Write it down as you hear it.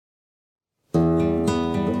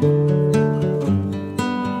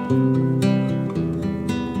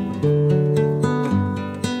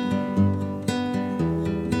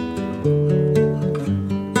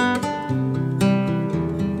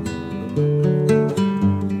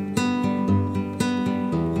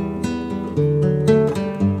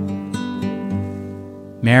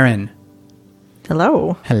Maren.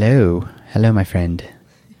 Hello. Hello. Hello, my friend.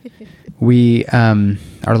 We,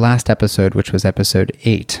 our last episode, which was episode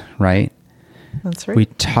 8, right? That's right. We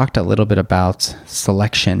talked a little bit about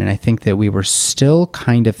selection, and I think that we were still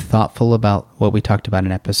kind of thoughtful about what we talked about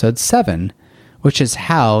in episode 7, which is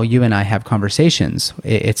how you and I have conversations.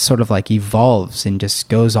 It sort of like evolves and just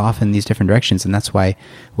goes off in these different directions, and that's why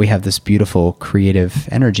we have this beautiful creative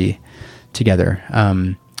energy together.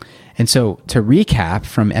 And so to recap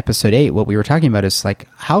from episode 8, what we were talking about is like,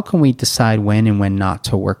 how can we decide when and when not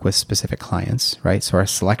to work with specific clients, right? So our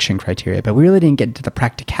selection criteria, but we really didn't get into the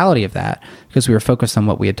practicality of that because we were focused on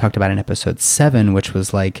what we had talked about in episode 7, which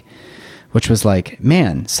was like,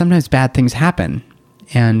 man, sometimes bad things happen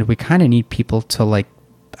and we kind of need people to like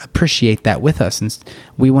appreciate that with us. And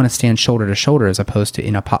we want to stand shoulder to shoulder as opposed to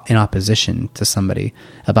in opposition to somebody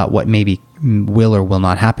about what maybe will or will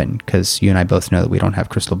not happen. Because you and I both know that we don't have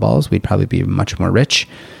crystal balls. We'd probably be much more rich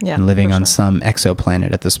and living on some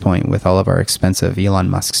exoplanet at this point with all of our expensive Elon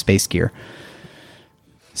Musk space gear.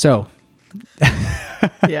 So,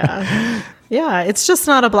 yeah, it's just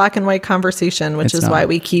not a black and white conversation, which is why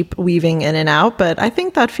we keep weaving in and out. But I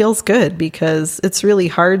think that feels good because it's really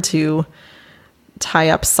hard to tie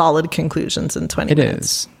up solid conclusions in 20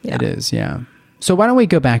 minutes. It is, yeah. So why don't we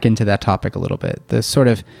go back into that topic a little bit? The sort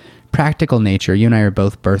of practical nature. You and I are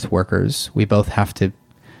both birth workers. We both have to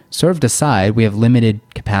sort of decide. We have limited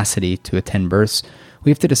capacity to attend births.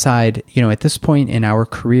 We have to decide, at this point in our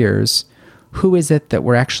careers, who is it that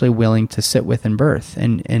we're actually willing to sit with in birth?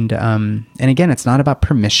 And again, it's not about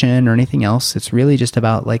permission or anything else. It's really just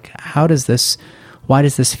about like, why does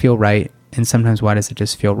this feel right? And sometimes why does it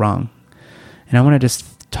just feel wrong? And I want to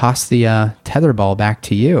just toss the tether ball back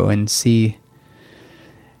to you and see,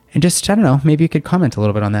 and just, I don't know, maybe you could comment a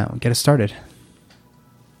little bit on that and get us started.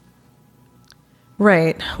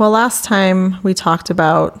 Right. Well, last time we talked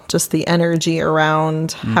about just the energy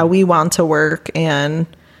around how we want to work and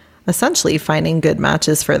essentially finding good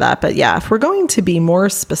matches for that. But yeah, if we're going to be more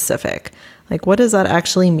specific, like what does that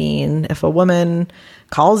actually mean? If a woman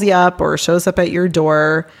calls you up or shows up at your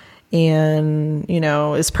door and,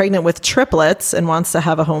 is pregnant with triplets and wants to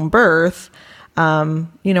have a home birth,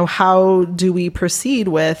 how do we proceed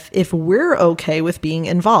with if we're okay with being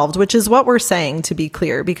involved, which is what we're saying, to be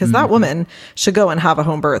clear, because that woman should go and have a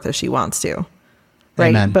home birth if she wants to. Right.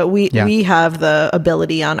 Amen. But we have the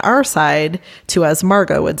ability on our side to, as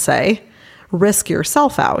Margot would say, risk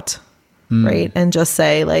yourself out. Right. And just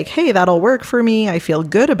say like, hey, that'll work for me. I feel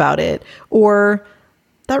good about it. Or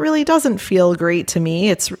that really doesn't feel great to me.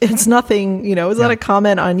 It's nothing, it's not a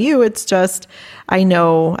comment on you. It's just, I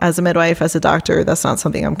know as a midwife, as a doctor, that's not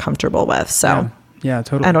something I'm comfortable with. So yeah,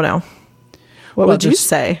 totally. I don't know. What would you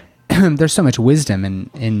say? There's so much wisdom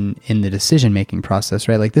in the decision-making process,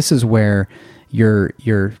 right? Like this is where your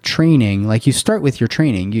training, like you start with your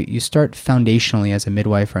training, you start foundationally as a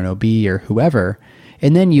midwife or an OB or whoever,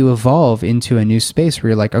 and then you evolve into a new space where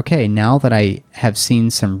you're like, okay, now that I have seen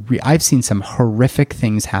I've seen some horrific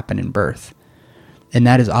things happen in birth. And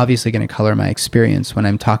that is obviously going to color my experience when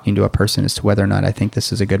I'm talking to a person as to whether or not I think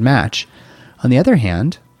this is a good match. On the other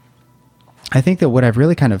hand, I think that what I've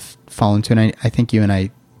really kind of fallen to, and I think you and I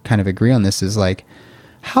kind of agree on this, is like,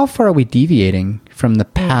 how far are we deviating from the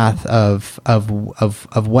path of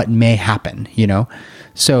what may happen,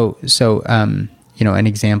 So, an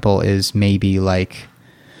example is maybe like,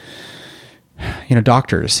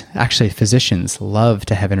 doctors, actually physicians love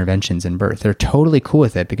to have interventions in birth. They're totally cool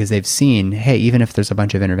with it because they've seen, hey, even if there's a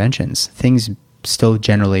bunch of interventions, things still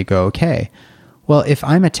generally go okay. Well, if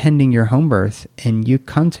I'm attending your home birth and you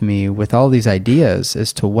come to me with all these ideas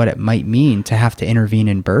as to what it might mean to have to intervene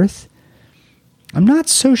in birth, I'm not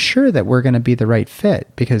so sure that we're going to be the right fit,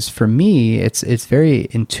 because for me, it's very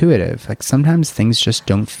intuitive. Like sometimes things just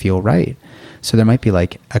don't feel right. So there might be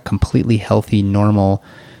like a completely healthy, normal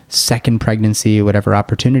second pregnancy, whatever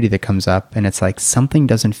opportunity that comes up. And it's like something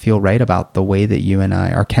doesn't feel right about the way that you and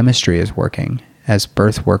I, our chemistry is working as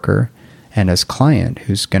birth worker and as client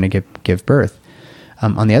who's going to give birth.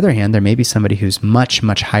 On the other hand, there may be somebody who's much,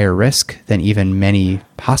 much higher risk than even many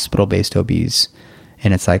hospital-based OBs.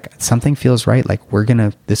 And it's like, something feels right. Like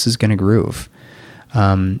this is going to groove.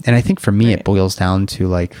 And I think for me, It boils down to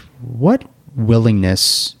like, what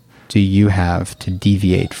willingness do you have to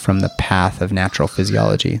deviate from the path of natural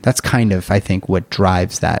physiology? That's kind of, I think, what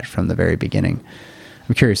drives that from the very beginning.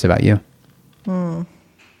 I'm curious about you.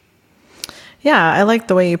 Yeah, I like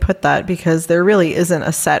the way you put that, because there really isn't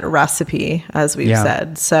a set recipe, as we've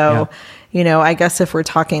said. So, I guess if we're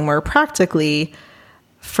talking more practically,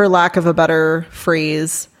 for lack of a better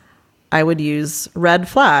phrase, I would use red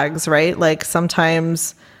flags, right? Like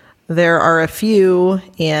sometimes there are a few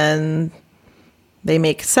and they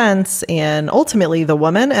make sense. And ultimately the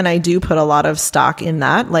woman, and I do put a lot of stock in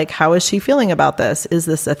that, like, how is she feeling about this? Is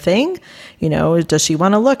this a thing? Does she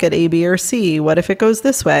want to look at A, B, or C? What if it goes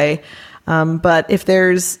this way? But if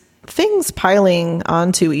there's things piling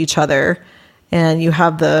onto each other and you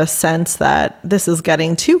have the sense that this is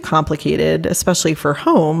getting too complicated, especially for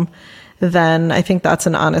home, then I think that's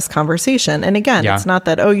an honest conversation. And again, It's not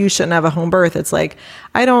that, you shouldn't have a home birth. It's like,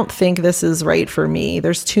 I don't think this is right for me.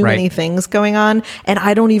 There's too many things going on, and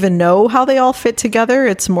I don't even know how they all fit together.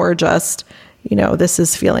 It's more just, this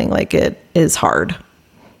is feeling like it is hard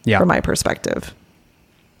from my perspective.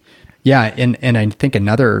 Yeah. And I think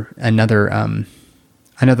another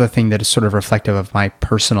thing that is sort of reflective of my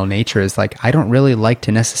personal nature is, like, I don't really like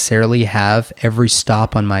to necessarily have every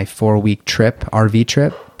stop on my 4-week RV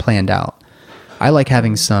trip planned out. I like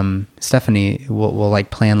having Stephanie will like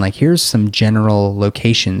plan, like, here's some general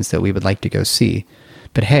locations that we would like to go see.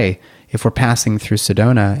 But hey, if we're passing through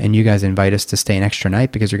Sedona and you guys invite us to stay an extra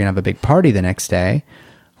night because you're going to have a big party the next day,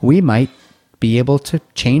 we might be able to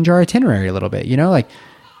change our itinerary a little bit,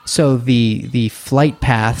 so the flight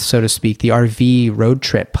path, so to speak, the RV road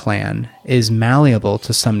trip plan is malleable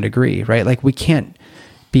to some degree, right? Like, we can't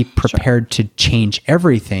be prepared to change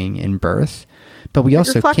everything in birth, but we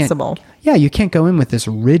also flexible. You can't go in with this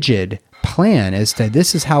rigid plan as to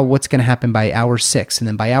this is what's going to happen by hour 6. And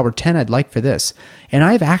then by hour 10, I'd like for this. And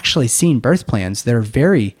I've actually seen birth plans that are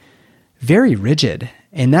very, very rigid.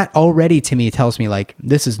 And that already to me tells me, like,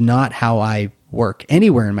 this is not how I work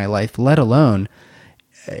anywhere in my life, let alone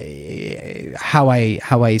how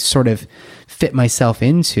I sort of fit myself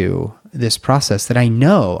into this process that I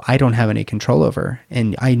know I don't have any control over,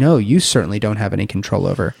 and I know you certainly don't have any control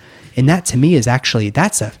over. And that to me is actually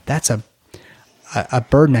that's a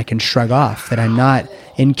burden I can shrug off, that I'm not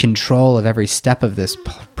in control of every step of this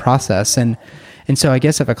process. And so I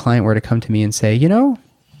guess if a client were to come to me and say,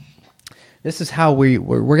 this is how we're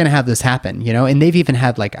going to have this happen, and they've even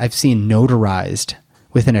had, like, I've seen notarized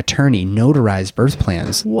with an attorney, notarized birth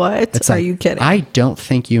plans. What? It's Are you kidding? I don't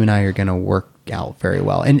think you and I are going to work out very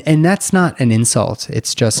well. And that's not an insult.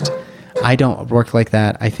 It's just, I don't work like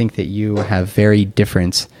that. I think that you have very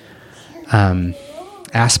different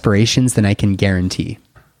aspirations than I can guarantee,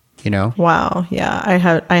 Wow. Yeah.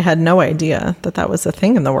 I had no idea that was a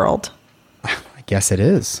thing in the world. I guess it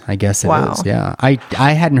is. Wow. Yeah.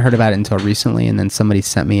 I hadn't heard about it until recently. And then somebody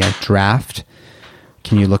sent me a draft.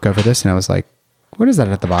 Can you look over this? And I was like, what is that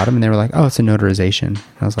at the bottom? And they were like, oh, it's a notarization. And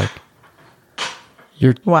I was like,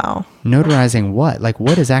 you're notarizing what? Like,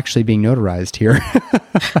 what is actually being notarized here?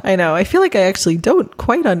 I know. I feel like I actually don't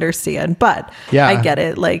quite understand, but I get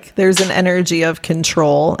it. Like, there's an energy of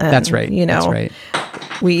control. And, that's right. That's right.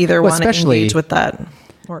 We either want to engage with that.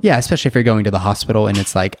 Especially if you're going to the hospital and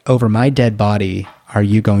it's like, over my dead body, are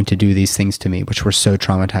you going to do these things to me, which were so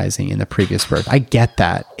traumatizing in the previous birth? I get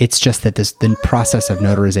that. It's just that the process of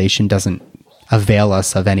notarization doesn't avail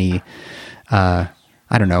us of any, I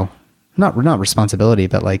don't know, not responsibility,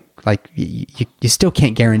 but like you still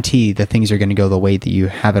can't guarantee that things are going to go the way that you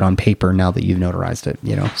have it on paper now that you've notarized it,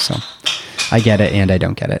 so I get it and I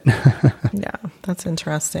don't get it. Yeah, that's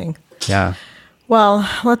interesting. Yeah. Well,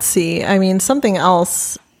 let's see. I mean, something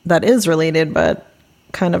else that is related, but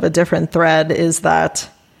kind of a different thread, is that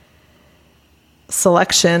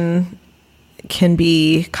selection can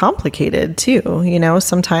be complicated too.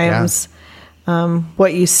 Sometimes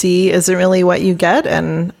what you see isn't really what you get.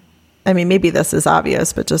 And I mean, maybe this is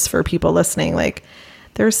obvious, but just for people listening, like,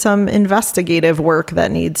 there's some investigative work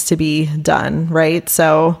that needs to be done, right?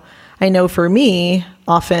 So I know for me,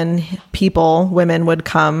 often women would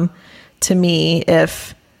come to me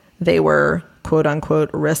if they were quote unquote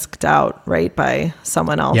risked out, right, by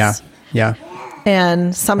someone else. Yeah.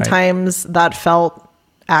 And sometimes that felt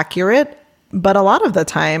accurate, but a lot of the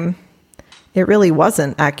time it really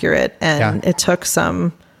wasn't accurate. And it took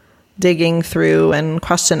some digging through and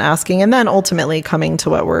question asking, and then ultimately coming to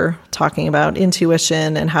what we're talking about,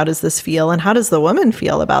 intuition, and how does this feel, and how does the woman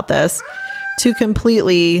feel about this, to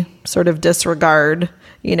completely sort of disregard,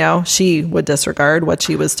 she would disregard what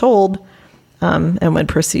she was told, and would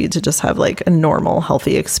proceed to just have like a normal,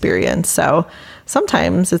 healthy experience. So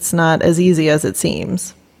sometimes it's not as easy as it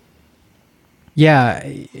seems. Yeah.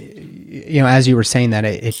 As you were saying that,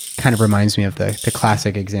 it kind of reminds me of the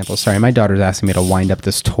classic example. Sorry, my daughter's asking me to wind up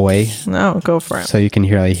this toy. No, go for it. So you can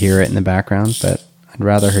hear it in the background, but I'd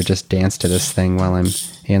rather her just dance to this thing while I'm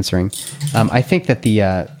answering. I think that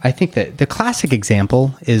the classic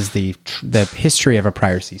example is the history of a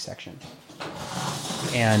prior C-section.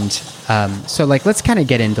 And so like, let's kind of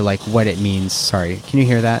get into like what it means. Sorry, can you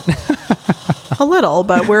hear that? A little,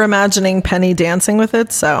 but we're imagining Penny dancing with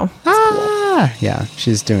it, so cool. Yeah,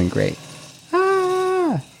 she's doing great.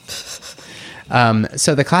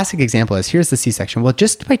 So the classic example is, here's the C-section. Well,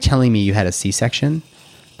 just by telling me you had a C-section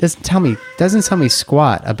doesn't tell me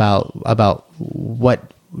squat about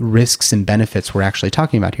what risks and benefits we're actually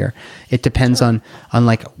talking about here. It depends on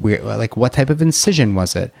like what type of incision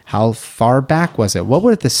was it? How far back was it? What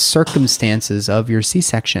were the circumstances of your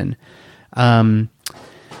C-section?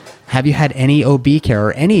 Have you had any OB care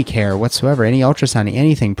or any care whatsoever, any ultrasound,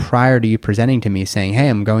 anything prior to you presenting to me saying, hey,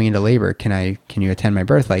 I'm going into labor. Can you attend my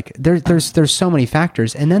birth? Like there's so many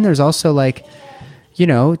factors. And then there's also like, you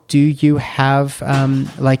know, do you have,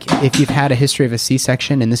 like if you've had a history of a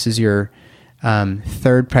C-section and this is your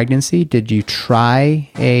third pregnancy, did you try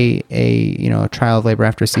a trial of labor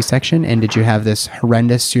after a C-section? And did you have this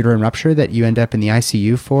horrendous uterine rupture that you end up in the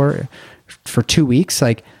ICU for 2 weeks?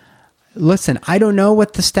 Like, listen, I don't know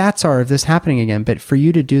what the stats are of this happening again, but for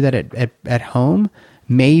you to do that at home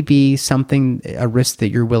may be a risk that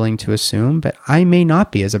you're willing to assume, but I may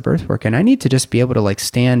not be as a birth worker. And I need to just be able to like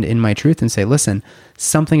stand in my truth and say, listen,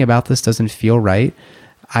 something about this doesn't feel right.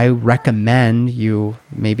 I recommend you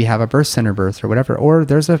maybe have a birth center birth or whatever, or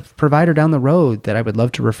there's a provider down the road that I would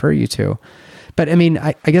love to refer you to. But I mean,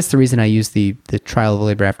 I guess the reason I use the trial of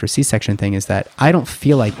labor after C-section thing is that I don't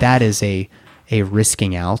feel like that is a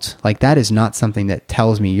risking out. Like that is not something that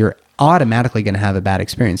tells me you're automatically going to have a bad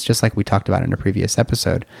experience, just like we talked about in a previous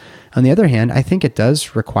episode. On the other hand, I think it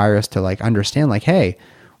does require us to like understand like, hey,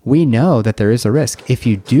 we know that there is a risk. If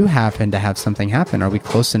you do happen to have something happen, are we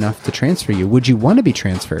close enough to transfer you? Would you want to be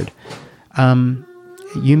transferred?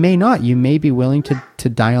 You may not. You may be willing to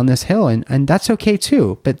die on this hill, and that's okay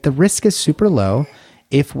too. But the risk is super low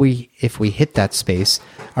if we hit that space.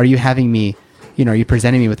 Are you having me, are you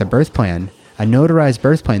presenting me with a birth plan? A notarized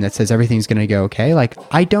birth plan that says everything's going to go okay. Like,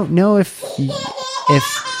 I don't know if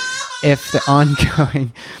the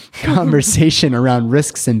ongoing conversation around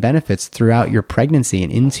risks and benefits throughout your pregnancy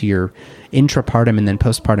and into your intrapartum and then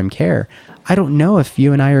postpartum care, I don't know if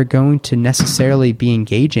you and I are going to necessarily be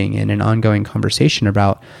engaging in an ongoing conversation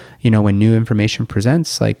about, when new information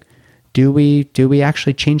presents, like, do we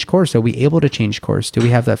actually change course? Are we able to change course? Do we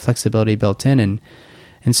have that flexibility built in?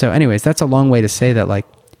 And so anyways, that's a long way to say that like,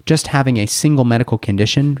 just having a single medical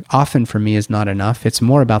condition often for me is not enough. It's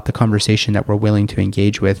more about the conversation that we're willing to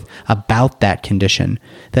engage with about that condition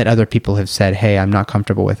that other people have said, hey, I'm not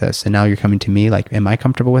comfortable with this. And now you're coming to me like, am I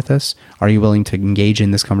comfortable with this? Are you willing to engage in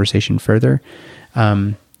this conversation further?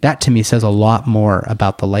 That to me says a lot more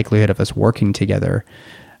about the likelihood of us working together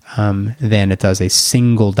than it does a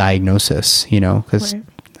single diagnosis, because right.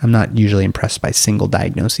 I'm not usually impressed by single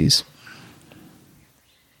diagnoses.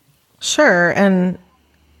 Sure. And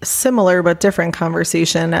similar but different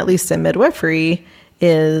conversation, at least in midwifery,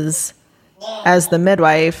 is as the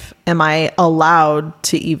midwife, am I allowed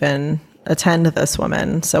to even attend this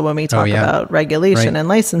woman? So when we talk about regulation and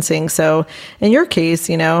licensing, so in your case,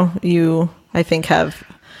 you, I think, have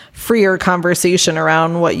freer conversation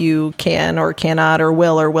around what you can or cannot or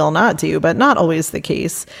will not do, but not always the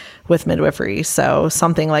case with midwifery. So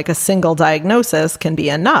something like a single diagnosis can be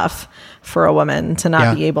enough for a woman to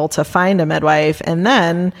not be able to find a midwife. And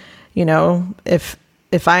then, if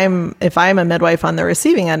I'm a midwife on the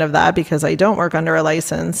receiving end of that, because I don't work under a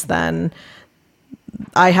license, then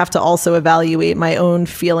I have to also evaluate my own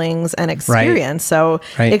feelings and experience. So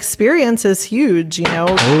experience is huge,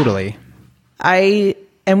 Totally.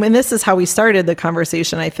 And when this is how we started the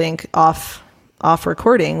conversation, I think off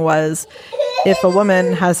recording, was if a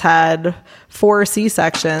woman has had 4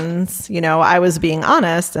 C-sections, I was being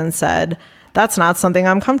honest and said, that's not something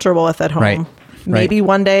I'm comfortable with at home. Right. Maybe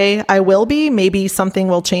one day I will be, maybe something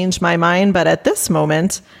will change my mind. But at this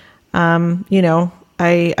moment,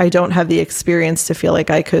 I don't have the experience to feel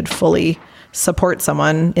like I could fully support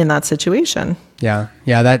someone in that situation. Yeah.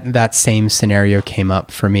 That same scenario came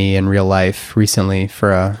up for me in real life recently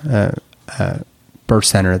for a birth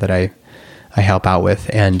center that I help out with.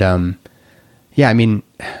 And, I mean,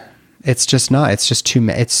 it's just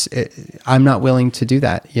I'm not willing to do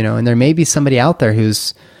that, and there may be somebody out there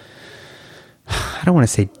who's, I don't want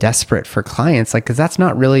to say desperate for clients, like, cause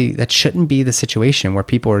that shouldn't be the situation where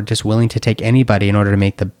people are just willing to take anybody in order to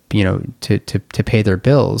make to pay their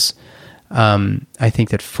bills. I think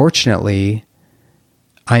that fortunately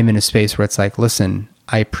I'm in a space where it's like, listen,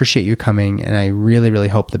 I appreciate you coming and I really, really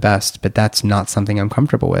hope the best, but that's not something I'm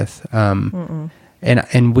comfortable with.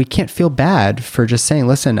 And we can't feel bad for just saying,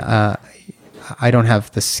 listen, I don't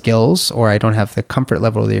have the skills, or I don't have the comfort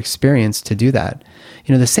level or the experience to do that.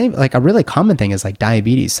 You know, the same, like a really common thing is like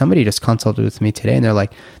diabetes. Somebody just consulted with me today and they're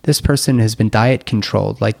like, this person has been diet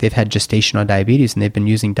controlled. Like they've had gestational diabetes and they've been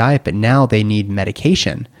using diet, but now they need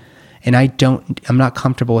medication. And I'm not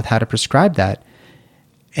comfortable with how to prescribe that.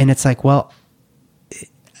 And it's like, well,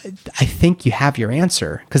 I think you have your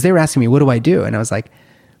answer, because they were asking me, what do I do? And I was like,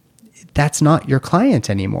 that's not your client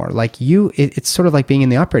anymore. Like it's sort of like being in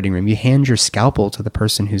the operating room. You hand your scalpel to the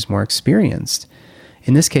person who's more experienced.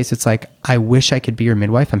 In this case, it's like, I wish I could be your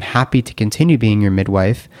midwife. I'm happy to continue being your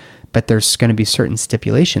midwife, but there's going to be certain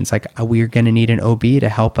stipulations. Like we're going to need an OB to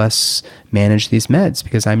help us manage these meds,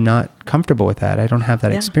 because I'm not comfortable with that. I don't have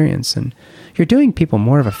that experience. And you're doing people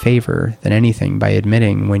more of a favor than anything by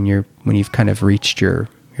admitting when you've kind of reached your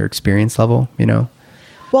experience level, you know?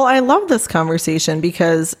 Well, I love this conversation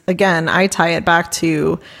because, again, I tie it back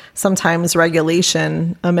to sometimes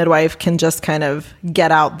regulation. A midwife can just kind of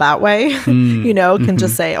get out that way, can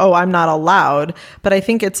just say, oh, I'm not allowed. But I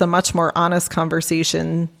think it's a much more honest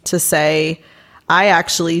conversation to say, I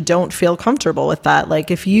actually don't feel comfortable with that. Like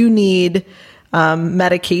if you need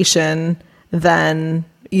medication, then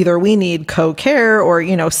either we need co-care or,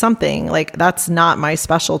 something like that's not my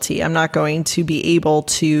specialty. I'm not going to be able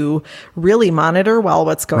to really monitor well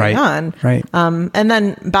what's going on. Right. And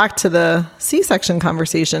then back to the C-section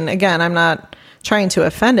conversation. Again, I'm not trying to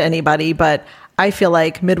offend anybody, but I feel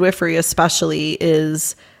like midwifery especially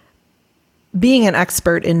is being an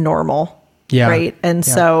expert in normal. Yeah. Right. And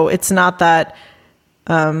so it's not that,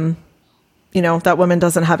 that woman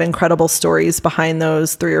doesn't have incredible stories behind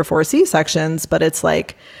those 3 or 4 C-sections, but it's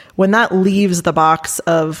like when that leaves the box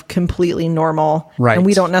of completely normal, and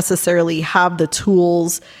we don't necessarily have the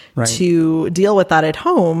tools to deal with that at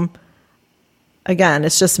home. Again,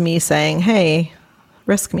 it's just me saying, hey,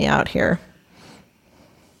 risk me out here.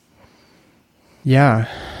 Yeah.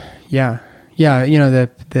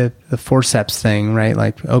 The forceps thing, right?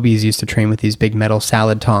 Like OBs used to train with these big metal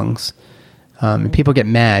salad tongs. And people get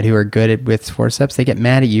mad who are good with forceps. They get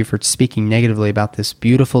mad at you for speaking negatively about this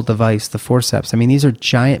beautiful device, the forceps. I mean, these are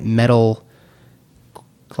giant metal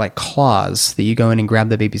like claws that you go in and grab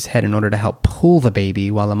the baby's head in order to help pull the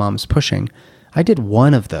baby while the mom's pushing. I did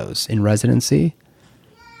one of those in residency.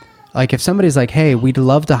 Like if somebody's like, hey, we'd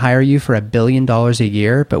love to hire you for $1 billion a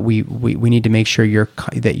year, but we need to make sure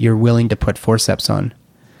that you're willing to put forceps on.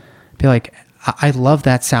 Be like, I love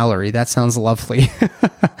that salary. That sounds lovely.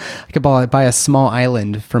 I could buy a small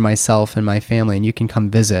island for myself and my family, and you can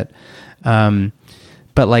come visit.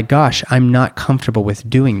 But like, gosh, I'm not comfortable with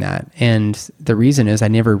doing that. And the reason is I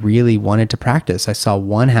never really wanted to practice. I saw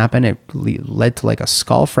one happen. It led to like a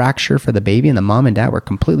skull fracture for the baby, and the mom and dad were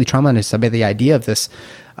completely traumatized by the idea of this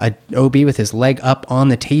OB with his leg up on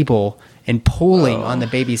the table and pulling on the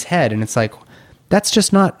baby's head. And it's like,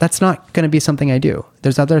 that's not going to be something I do.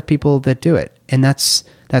 There's other people that do it, and that's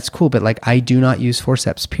cool. But like, I do not use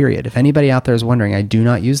forceps, period. If anybody out there is wondering, I do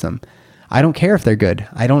not use them. I don't care if they're good.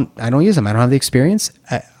 I don't use them. I don't have the experience.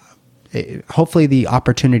 Hopefully the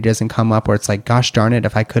opportunity doesn't come up where it's like, gosh darn it,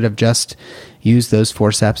 if I could have just used those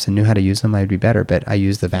forceps and knew how to use them, I'd be better. But I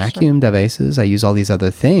use the vacuum devices. I use all these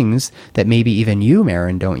other things that maybe even you,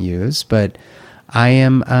 Maren, don't use. But I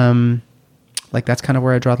am... like that's kind of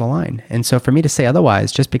where I draw the line. And so for me to say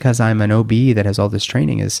otherwise, just because I'm an OB that has all this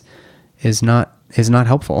training is not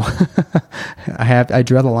helpful. I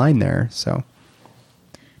draw the line there. So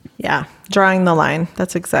yeah, drawing the line.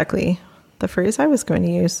 That's exactly the phrase I was going to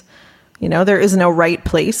use. There is no right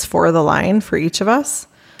place for the line for each of us.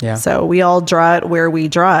 Yeah. So we all draw it where we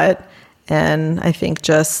draw it. And I think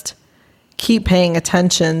just keep paying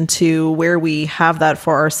attention to where we have that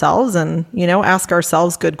for ourselves and, ask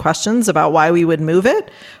ourselves good questions about why we would move it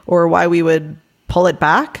or why we would pull it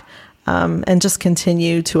back, and just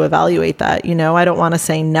continue to evaluate that. I don't want to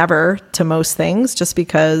say never to most things just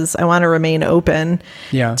because I want to remain open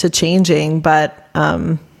to changing, but,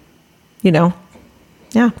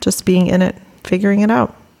 just being in it, figuring it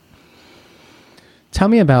out. Tell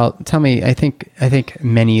me, I think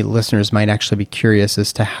many listeners might actually be curious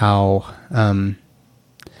as to how, I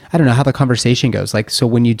don't know, how the conversation goes. Like, so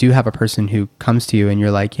when you do have a person who comes to you and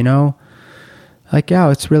you're like,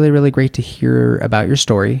 it's really, really great to hear about your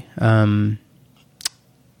story. At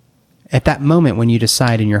that moment when you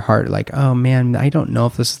decide in your heart, like, oh man, I don't know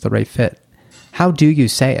if this is the right fit. How do you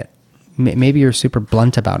say it? Maybe you're super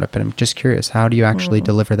blunt about it, but I'm just curious. How do you actually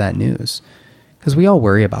deliver that news? Because we all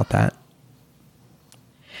worry about that.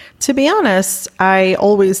 To be honest, I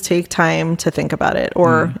always take time to think about it,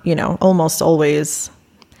 or, almost always.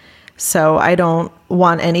 So I don't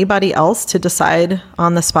want anybody else to decide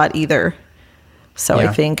on the spot either. So Yeah.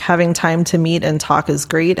 I think having time to meet and talk is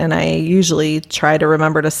great. And I usually try to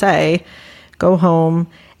remember to say, go home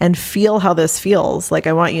and feel how this feels. Like,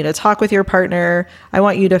 I want you to talk with your partner. I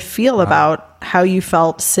want you to feel about how you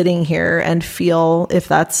felt sitting here and feel if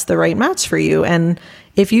that's the right match for you. And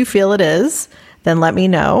if you feel it is, then let me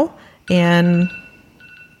know. And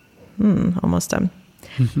almost done.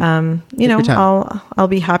 You know, I'll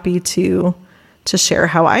be happy to share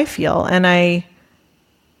how I feel. And I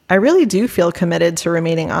really do feel committed to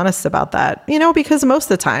remaining honest about that, you know, because most of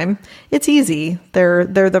the time it's easy.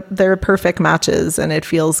 They're perfect matches and it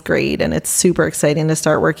feels great and it's super exciting to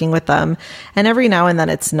start working with them. And every now and then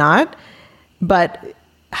it's not, but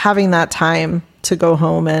having that time to go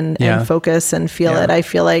home and focus and feel it, I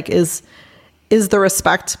feel like is the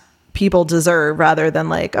respect people deserve, rather than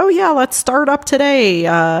like, oh yeah, let's start up today.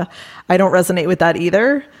 I don't resonate with that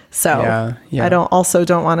either. So I don't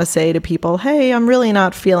want to say to people, hey, I'm really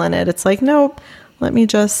not feeling it. It's like, nope, let me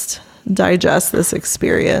just digest this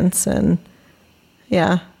experience. And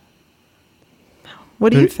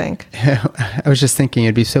what do you think? I was just thinking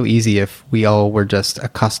it'd be so easy if we all were just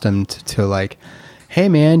accustomed to like, hey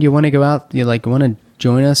man, you want to go out? You like want to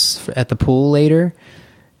join us at the pool later?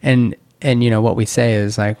 And you know, what we say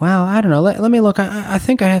is like, well, I don't know. Let me look. I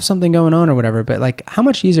think I have something going on or whatever. But like, how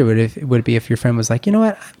much easier would it be if your friend was like, you know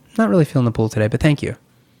what? I'm not really feeling the pool today, but thank you.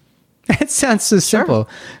 It sounds so simple,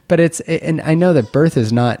 but and I know that birth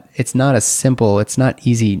is not, it's not as simple. It's not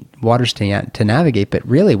easy waters to navigate, but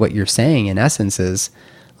really what you're saying in essence is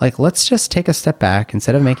like, let's just take a step back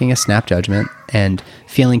instead of making a snap judgment and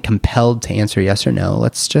feeling compelled to answer yes or no.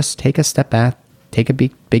 Let's just take a step back, take a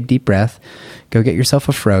big deep breath, go get yourself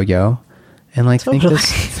a froyo. And like think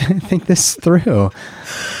this through.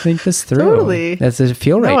 Think this through. Totally. Does it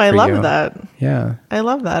feel right? No, I for love you? that. Yeah. I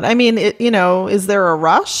love that. I mean, you know, is there a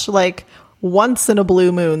rush? Like once in a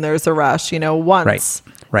blue moon, there's a rush, you know, once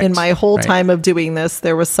Right. in my whole time of doing this,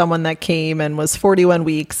 there was someone that came and was 41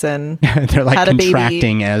 weeks and they're like had a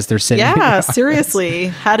contracting baby. as they're sitting. Yeah,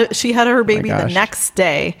 seriously. She had her baby the gosh. next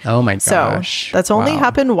day. Oh my gosh. So that's only Wow.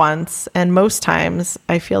 happened once. And most times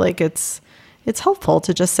I feel like it's helpful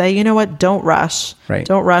to just say, you know what, don't rush. Right.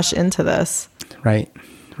 Don't rush into this. Right.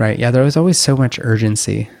 Yeah, there was always so much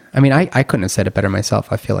urgency. I mean, I couldn't have said it better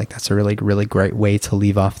myself. I feel like that's a really, really great way to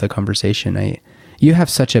leave off the conversation. You have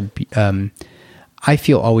such a, I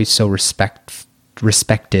feel always so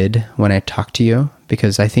respected when I talk to you,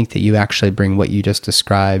 because I think that you actually bring what you just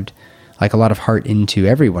described, like a lot of heart into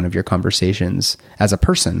every one of your conversations as a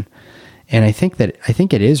person. And I think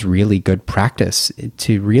it is really good practice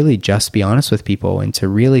to really just be honest with people and to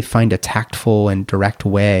really find a tactful and direct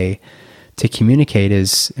way to communicate.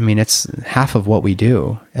 It's half of what we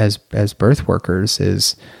do as birth workers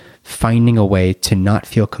is finding a way to not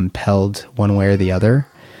feel compelled one way or the other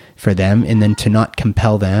for them, and then to not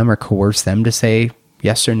compel them or coerce them to say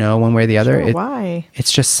yes or no one way or the other. Sure, why?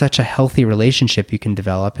 It's just such a healthy relationship you can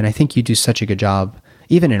develop. And I think you do such a good job.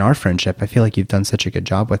 Even in our friendship, I feel like you've done such a good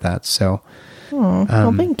job with that. So, well,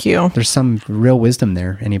 thank you. There's some real wisdom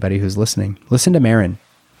there. Anybody who's listening, listen to Marin.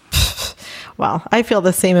 Well, I feel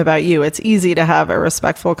the same about you. It's easy to have a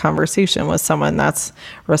respectful conversation with someone that's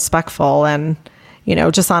respectful. And, you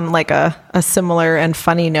know, just on like a similar and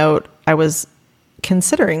funny note, I was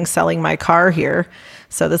considering selling my car here.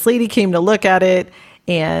 So this lady came to look at it,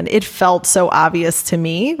 and it felt so obvious to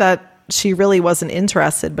me that she really wasn't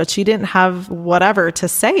interested, but she didn't have whatever to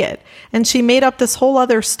say it. And she made up this whole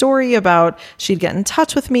other story about she'd get in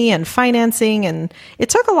touch with me and financing. And it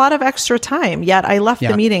took a lot of extra time. Yet I left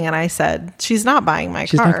the meeting and I said, she's not buying my car.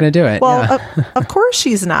 She's not going to do it. Well, of course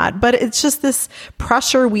she's not. But it's just this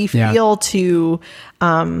pressure we feel to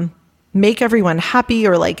make everyone happy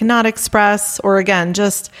or like not express, or again,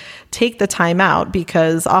 just take the time out,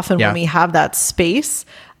 because often when we have that space,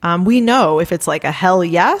 we know if it's like a hell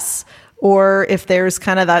yes, or if there's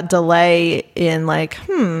kind of that delay in like,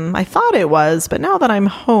 I thought it was, but now that I'm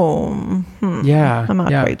home, I'm not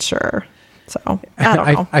quite sure. So I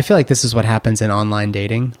don't know. I feel like this is what happens in online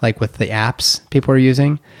dating, like with the apps people are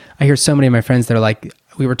using. I hear so many of my friends that are like,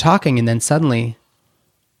 we were talking and then suddenly,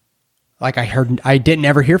 like I didn't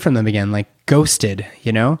ever hear from them again, like ghosted,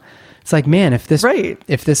 you know? It's like, man, if this like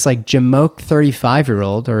Jamoke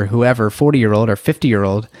 35-year-old or whoever, 40-year-old or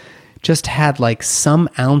 50-year-old just had like some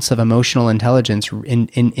ounce of emotional intelligence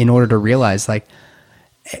in order to realize like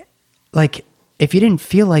if you didn't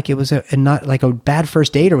feel like it was not like a bad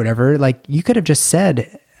first date or whatever, like you could have just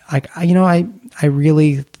said like, you know, I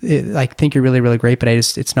really like think you're really, really great, but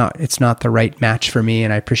it's not the right match for me,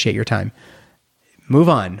 and I appreciate your time. Move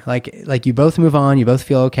on. Like you both move on, you both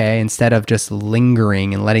feel okay, instead of just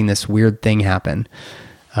lingering and letting this weird thing happen.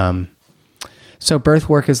 So birth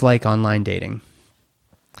work is like online dating.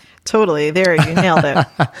 Totally. There, you nailed it.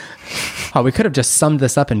 Oh, we could have just summed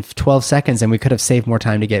this up in 12 seconds and we could have saved more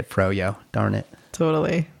time to get Froyo. Darn it.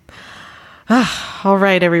 Totally. All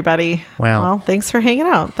right, everybody. Wow. Well, thanks for hanging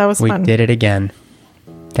out. That was We fun. did it again.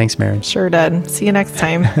 Thanks, Mary. Sure did. See you next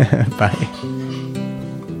time. Bye.